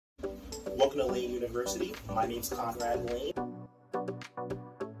Welcome to Layn University. My name is Conrad Layn. Welcome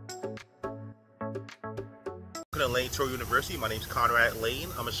to Layn Tik Tok University. My name is Conrad Layn.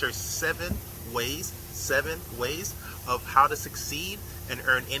 I'm going to share seven ways of how to succeed and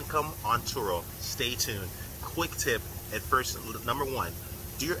earn income on Turo. Stay tuned. Quick tip at first, number one,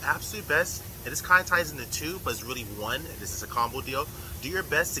 do your absolute best, and this kind of ties into two, but it's really one. This is a combo deal. Do your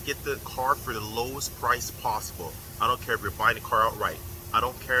best to get the car for the lowest price possible. I don't care if you're buying the car outright. I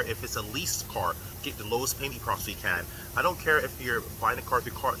don't care if it's a leased car. Get the lowest payment you possibly can. I don't care if you're buying a car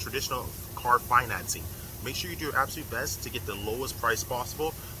through traditional car financing. Make sure you do your absolute best to get the lowest price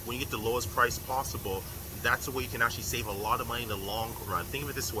possible. When you get the lowest price possible, that's the way you can actually save a lot of money in the long run. Think of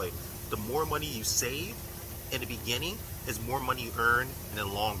it this way. The more money you save in the beginning is more money you earn in the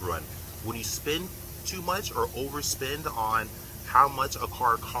long run. When you spend too much or overspend on how much a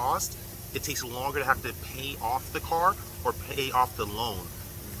car costs, it takes longer to have to pay off the car or pay off the loan.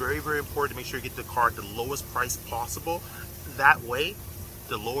 Very, very important to make sure you get the car at the lowest price possible. That way,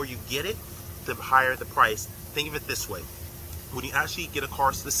 the lower you get it, the higher the price. Think of it this way. When you actually get a car,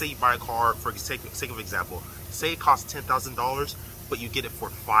 let's say you buy a car, for sake of example, say it costs $10,000, but you get it for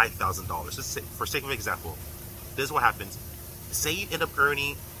 $5,000. Let's say, for sake of example, this is what happens. Say you end up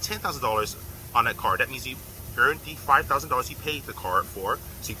earning $10,000 on that car. That means you earned the $5,000 you paid the car for.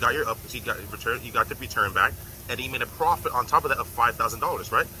 So you got your you got the return back, and then you made a profit on top of that of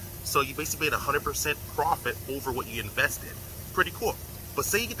 $5,000, right? So you basically made 100% profit over what you invested. Pretty cool. But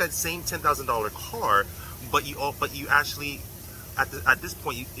say you get that same $10,000 car, but you actually at this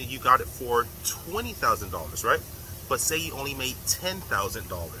point you got it for $20,000, right? But say you only made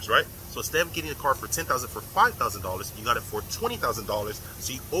 $10,000, right? So instead of getting a car for $10,000 for $5,000, you got it for $20,000.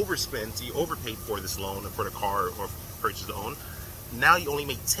 So you overspent, so you overpaid for this loan or for the car or purchase the own. Now you only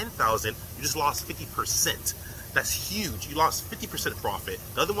made $10,000. You just lost 50%. That's huge. You lost 50% profit.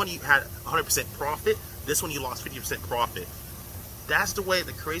 The other one you had 100% profit. This one you lost 50% profit. That's the way.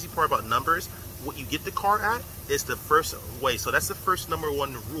 The crazy part about numbers, what you get the car at is the first way. So that's the first number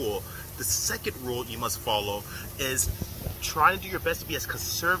one rule. The second rule you must follow is try to do your best to be as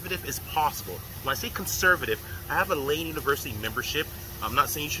conservative as possible. When I say conservative, I have a Layn University membership. I'm not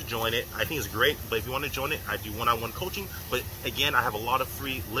saying you should join it. I think it's great, but if you want to join it, I do one-on-one coaching. But again, I have a lot of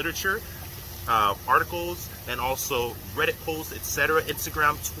free literature, articles, and also Reddit posts, etc.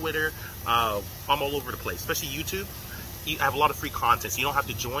 Instagram, Twitter. I'm all over the place, especially YouTube. You have a lot of free content, so you don't have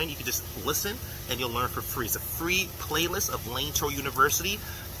to join. You can just listen and you'll learn for free. It's a free playlist of Layn Tik Tok University.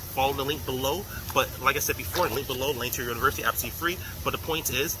 Follow the link below. But like I said before, the link below, Layn Tik Tok University, absolutely free. But the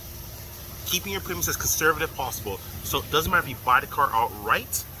point is, keeping your payments as conservative possible. So it doesn't matter if you buy the car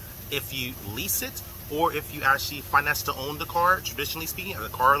outright, if you lease it, or if you actually finance to own the car, traditionally speaking, as a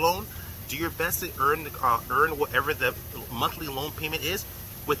car loan. Do your best to earn whatever the monthly loan payment is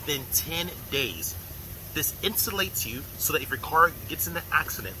within 10 days. This insulates you so that if your car gets in an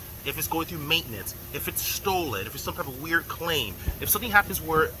accident, if it's going through maintenance, if it's stolen, if it's some type of weird claim, if something happens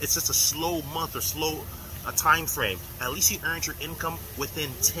where it's just a slow month or slow time frame, at least you earned your income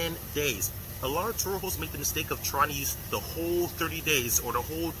within 10 days. A lot of Turo hosts make the mistake of trying to use the whole 30 days or the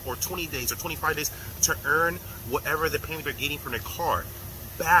whole 20 days or 25 days to earn whatever the payment they're getting from their car.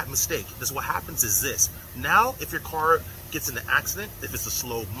 Bad mistake. This what happens is this. Now, if your car gets in an accident, if it's a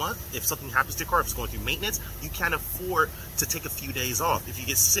slow month, if something happens to your car, if it's going through maintenance, you can't afford to take a few days off. If you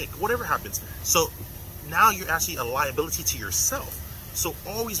get sick, whatever happens. So now you're actually a liability to yourself. So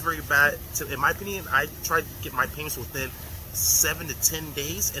always very bad. In my opinion, I try to get my payments within 7 to 10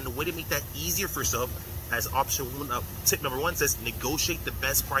 days. And the way to make that easier for yourself, as option one, tip number one says, negotiate the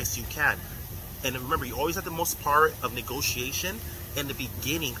best price you can. And remember, you always have the most power of negotiation in the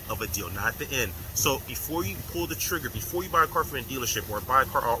beginning of a deal, not at the end. So before you pull the trigger, before you buy a car from a dealership or buy a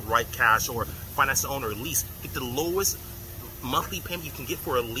car outright cash or finance to own or lease, get the lowest monthly payment you can get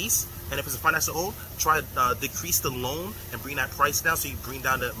for a lease. And if it's a finance to own, try to decrease the loan and bring that price down so you bring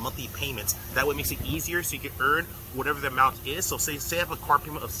down the monthly payments. That way it makes it easier so you can earn whatever the amount is. So say I have a car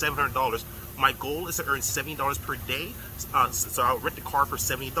payment of $700. My goal is to earn $70 per day. So I'll rent the car for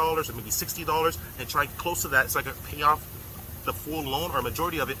 $70 or maybe $60 and try close to that so I can pay off the full loan or a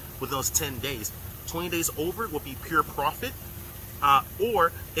majority of it within those 10 days. 20 days over will be pure profit.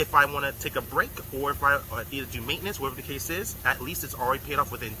 Or if I want to take a break, or if I either do maintenance, whatever the case is, at least it's already paid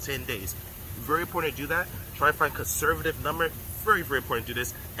off within 10 days. Very important to do that. Try to find a conservative number. Very, very important to do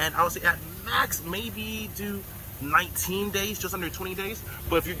this. And I would say at max, maybe do 19 days, just under 20 days.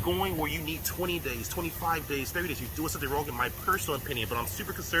 But if you're going where you need 20 days, 25 days, 30 days, you're doing something wrong in my personal opinion, but I'm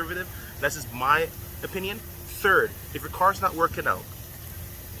super conservative. That's just my opinion. Third, if your car's not working out,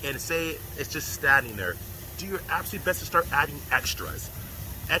 and say it's just standing there, do your absolute best to start adding extras.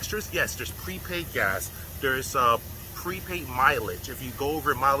 Extras, yes, there's prepaid gas. There's prepaid mileage. If you go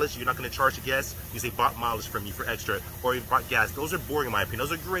over mileage, you're not going to charge the gas. You say bought mileage from you for extra, or you bought gas. Those are boring in my opinion.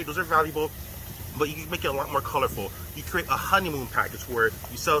 Those are great. Those are valuable. But you can make it a lot more colorful. You create a honeymoon package where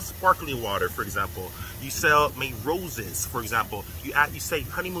you sell sparkling water, for example. You sell maybe roses, for example. You say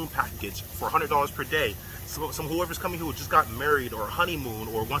honeymoon package for $100 per day. So whoever's coming who just got married or honeymoon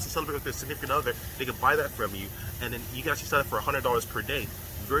or wants to celebrate with their significant other, they can buy that from you, and then you can actually sell it for $100 per day.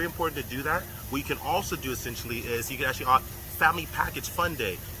 Very important to do that. What you can also do essentially is you can actually family package fun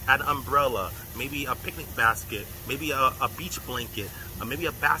day. Add an umbrella, maybe a picnic basket, maybe a beach blanket, maybe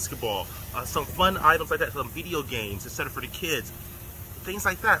a basketball, some fun items like that, some video games, etc. for the kids. Things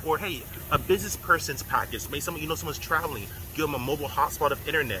like that. Or hey, a business person's package. Maybe someone's traveling. Give them a mobile hotspot of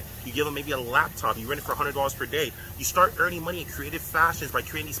internet. You give them maybe a laptop. You rent it for $100 per day. You start earning money in creative fashions by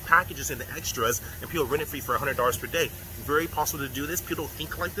creating these packages and the extras, and people rent it for you for $100 per day. Very possible to do this. People don't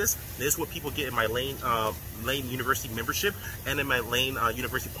think like this. This is what people get in my Layn University membership and in my Layn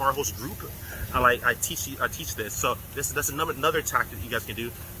University Power Host group. I teach this. So that's another tactic you guys can do.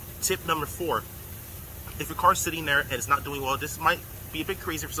 Tip number 4: if your car's sitting there and it's not doing well, this might be a bit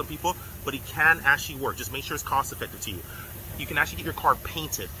crazy for some people, but it can actually work. Just make sure it's cost effective to you. You can actually get your car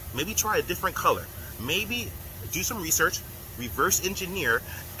painted. Maybe try a different color. Maybe do some research, reverse engineer,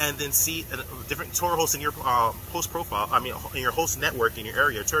 and then see different Turo hosts in your host profile, in your host network, in your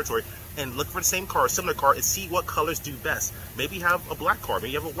area, territory, and look for the same car, similar car, and see what colors do best. Maybe you have a black car,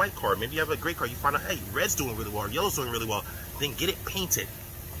 maybe you have a white car, maybe you have a gray car. You find out, hey, red's doing really well, or yellow's doing really well. Then get it painted.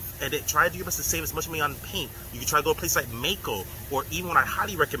 And then try to do your best to save as much money on paint. You can try to go to a place like Mako, or even what I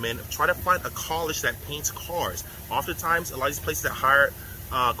highly recommend, try to find a college that paints cars. Oftentimes, a lot of these places that hire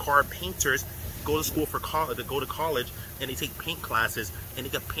car painters go to school for college, and they take paint classes, and they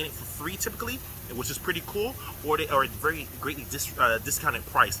get painted for free typically, which is pretty cool, or they are very greatly discounted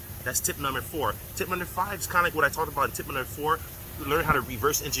price. That's tip number 4. Tip number 5 is kind of like what I talked about in tip number 4. Learn how to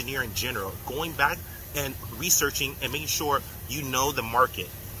reverse engineer in general. Going back and researching and making sure you know the market.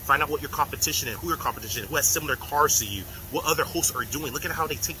 Find out what your competition is, who your competition is, who has similar cars to you, what other hosts are doing. Look at how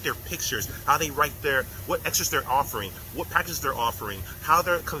they take their pictures, how they write what extras they're offering, what packages they're offering, how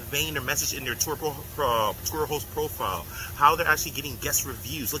they're conveying their message in their tour host profile, how they're actually getting guest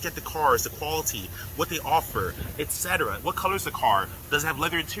reviews. Look at the cars, the quality, what they offer, etc. What color is the car? Does it have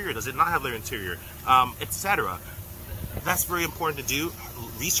leather interior? Does it not have leather interior? Etc. That's very important to do.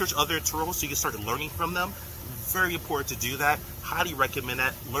 Research other tour hosts so you can start learning from them. Very important to do that. Highly recommend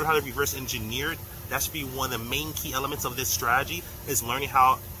that. Learn how to reverse engineer. That should be one of the main key elements of this strategy, is learning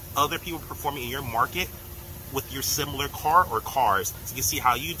how other people are performing in your market with your similar car or cars. So you can see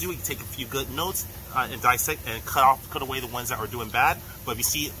how you do it. You can take a few good notes and dissect and cut away the ones that are doing bad. But if you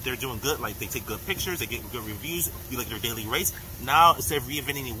see they're doing good, like they take good pictures, they get good reviews, you look at their daily rates. Now, instead of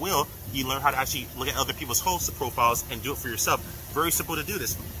reinventing the wheel, you learn how to actually look at other people's host profiles and do it for yourself. Very simple to do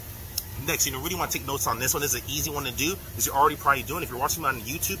this. Next, you really want to take notes on this one. This is an easy one to do, because you're already probably doing it. If you're watching on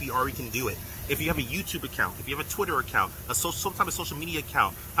YouTube, you already can do it. If you have a YouTube account, if you have a Twitter account, some type of social media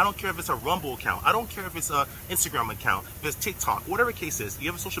account, I don't care if it's a Rumble account, I don't care if it's an Instagram account, if it's TikTok, whatever the case is, you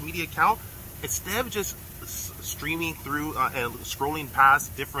have a social media account, instead of just streaming through and scrolling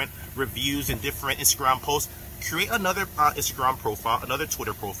past different reviews and different Instagram posts, create another Instagram profile, another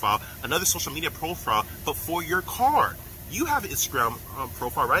Twitter profile, another social media profile, but for your car. You have an Instagram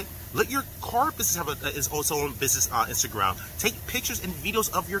profile, right? Let your car business have its own business Instagram. Take pictures and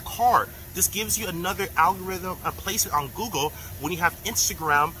videos of your car. This gives you another algorithm, a place on Google when you have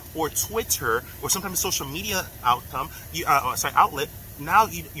Instagram or Twitter or some type of social media outlet. Now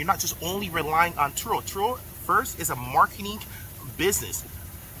you're not just only relying on Turo. Turo first is a marketing business.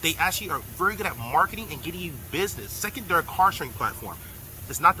 They actually are very good at marketing and getting you business. Second, they're a car sharing platform.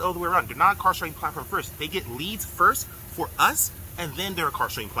 It's not the other way around. They're not a car sharing platform first. They get leads first for us, and then they're a car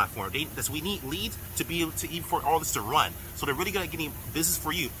sharing platform. We need leads to be able to, even for all this to run. So they're really good at getting business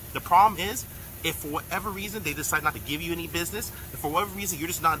for you. The problem is, if for whatever reason they decide not to give you any business, if for whatever reason you're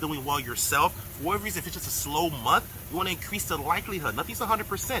just not doing well yourself, for whatever reason if it's just a slow month, you want to increase the likelihood. Nothing's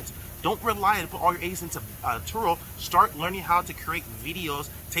 100%. Don't rely and put all your eggs into Turo. Start learning how to create videos,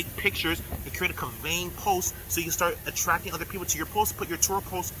 take pictures, and create a conveying post so you can start attracting other people to your post. Put your Turo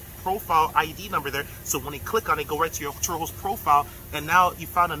post profile ID number there, so when they click on it, go right to your Turo host profile, and now you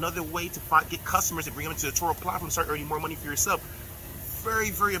found another way to get customers and bring them into the Turo platform and start earning more money for yourself.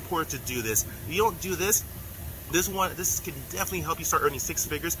 Very, very important to do this. If you don't do this, this can definitely help you start earning 6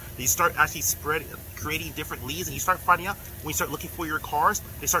 figures. You start actually creating different leads, and you start finding out when you start looking for your cars,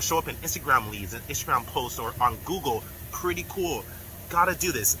 they start showing up in Instagram leads and Instagram posts or on Google. Pretty cool. Gotta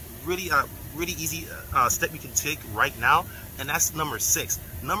do this. Really easy step you can take right now, and that's number 6.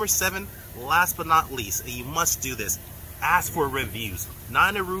 Number 7, last but not least, and you must do this, ask for reviews.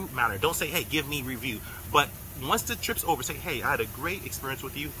 Not in a rude manner. Don't say, hey, give me a review. But once the trip's over, say, hey, I had a great experience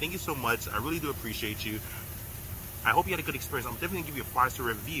with you. Thank you so much. I really do appreciate you. I hope you had a good experience. I'm definitely going to give you a 5-star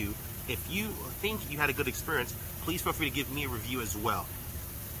review. If you think you had a good experience, please feel free to give me a review as well.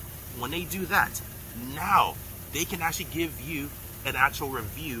 When they do that, now they can actually give you an actual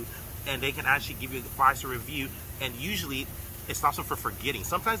review, and they can actually give you a 5-star review, and usually it stops them from forgetting.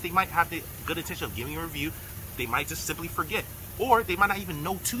 Sometimes they might have the good intention of giving you a review, they might just simply forget, or they might not even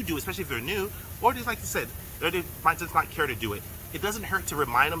know to do it, especially if they're new, or just like you said, they might just not care to do it. It doesn't hurt to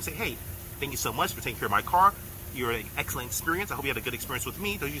remind them, say, hey, thank you so much for taking care of my car. You're an excellent experience. I hope you had a good experience with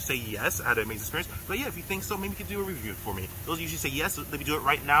me. Those you say yes, I had an amazing experience. But yeah, if you think so, maybe you could do a review for me. Those usually say yes, let me do it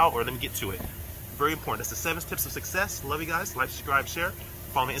right now, or let me get to it. Very important. That's the 7 tips of success. Love you guys. Like, subscribe, share.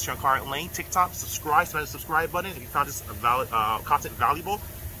 Follow me on Instagram, Conrad Layn Tik Tok. Subscribe, smash the subscribe button if you found this content valuable.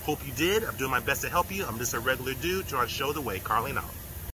 Hope you did. I'm doing my best to help you. I'm just a regular dude trying to show the way. Conrad Layn out.